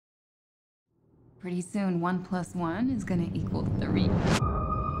Pretty soon, 1 + 1 is gonna equal 3.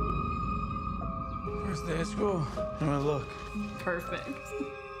 First day of school. How do I look? Perfect.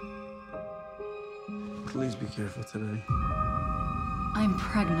 Please be careful today. I'm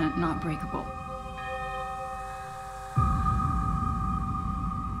pregnant, not breakable.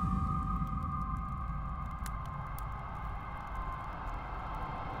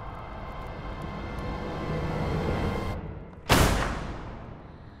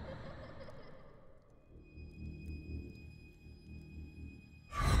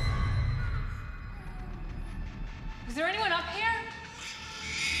 Is there anyone up here?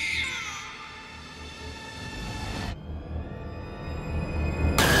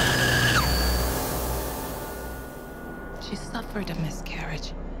 She suffered a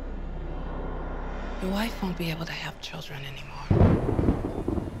miscarriage. Your wife won't be able to have children anymore.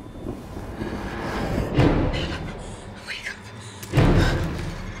 Wake up.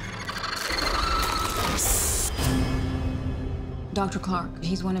 Dr. Clark,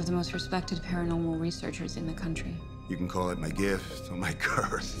 he's one of the most respected paranormal researchers in the country. You can call it my gift or my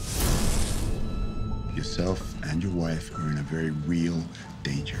curse. Yourself and your wife are in a very real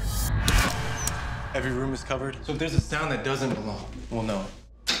danger. Every room is covered, so if there's a sound that doesn't belong, we'll know.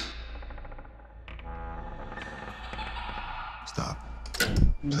 Stop.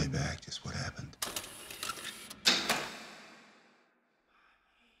 Play back just what happened.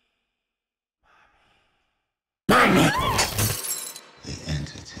 The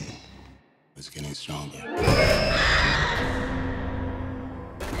entity is getting stronger.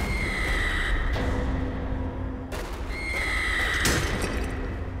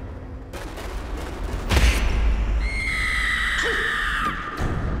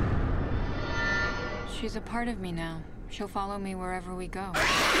 She's a part of me now. She'll follow me wherever we go.